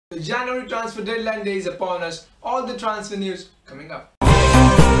The January transfer deadline day is upon us. All the transfer news coming up.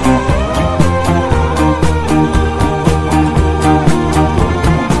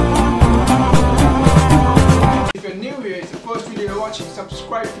 If you're new here, it's the first video you're watching,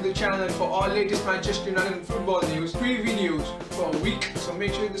 subscribe to the channel for all latest Manchester United and football news. 3 videos for a week, so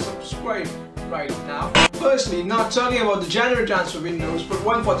make sure to subscribe right now. Firstly, not talking about the January transfer windows, but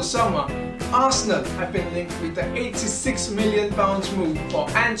one for the summer. Arsenal have been linked with the £86 million move for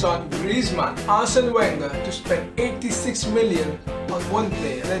Antoine Griezmann. Arsene Wenger to spend £86 million on one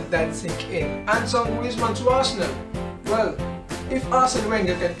player. Let that sink in. Antoine Griezmann to Arsenal. Well, if Arsene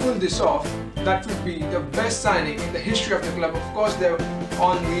Wenger can pull this off, that would be the best signing in the history of the club. Of course, there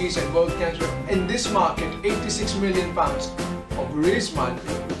are Henry's and World Camps, but in this market, £86 million for Griezmann.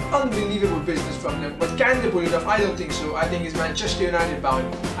 Unbelievable business from them, but can they pull it off? I don't think so. I think it's Manchester United bound.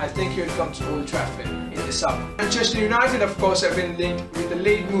 I think he'll come to Old Trafford in the summer. Manchester United, of course, have been linked with the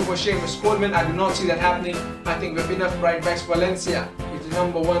late move for Coleman Man. I do not see that happening. I think we have enough right backs. Valencia is the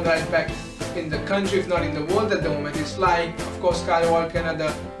 #1 right back in the country, if not in the world at the moment. He's flying. Of course, Kyle Walker and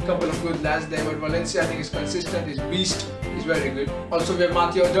a couple of good lads there, but Valencia I think is consistent, is beast, is very good. Also we have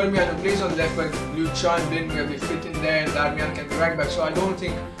Matteo Darmian who plays on left, but Luke Shaw and Blind will be fit in there, and Darmian can be right back. So I don't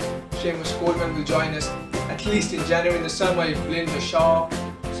think Coleman will join us, at least in January. In the summer, if Blind or Shaw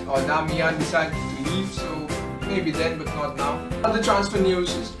or Darmian decide to leave, so maybe then, but not now. Other transfer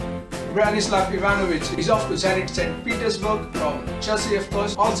news is Ivanovic is off to Zenit St. Petersburg from Chelsea, of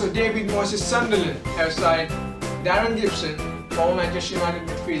course. Also David Moyes' Sunderland have signed Darren Gibson, former Manchester United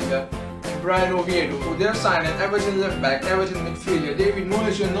midfielder, and Brian Oviedo, who they have signed an Everton left back, Everton midfielder. David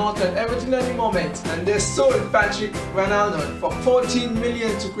Moyes will not at Everton at the moment, and they sold Patrick Van Aanholt for 14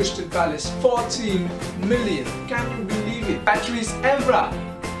 million to Crystal Palace. 14 million! Can you believe it? Patrice Evra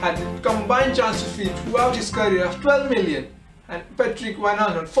had a combined transfer fee throughout his career of 12 million. And Patrick Van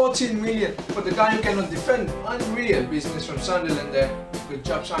Aanholt, 14 million for the guy who cannot defend. Unreal business from Sunderland there. Good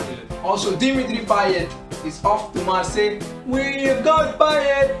job, Sunderland. Also, Dimitri Payet is off to Marsille. We've got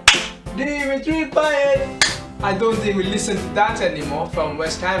Payet! Dimitri Payet! I don't think we listen to that anymore from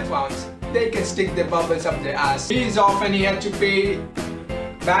West Ham fans. They can stick their bubbles up their ass. He's off and he had to pay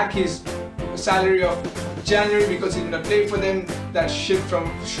back his salary of January because he didn't play for them. That shit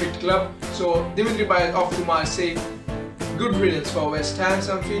from shit club. So Dimitri Payet off to Marseille. Good riddance for West Ham,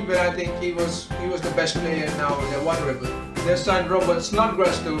 some feel, but I think he was the best player. Now they're vulnerable. They've signed Robert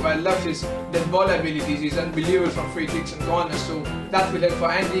Snodgrass though. I love his dead ball abilities. He's unbelievable from free kicks and corners. So that will help for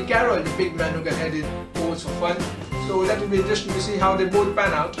Andy Carroll, the big man who can head in goals for fun. So that will be interesting to see how they both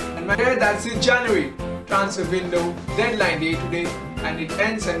pan out. And here, that's it. January transfer window deadline day today, and it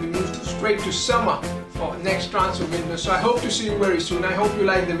ends and we move straight to summer for next transfer window. So I hope to see you very soon. I hope you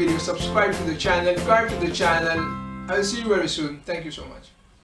like the video. Subscribe to the channel. I'll see you very soon. Thank you so much.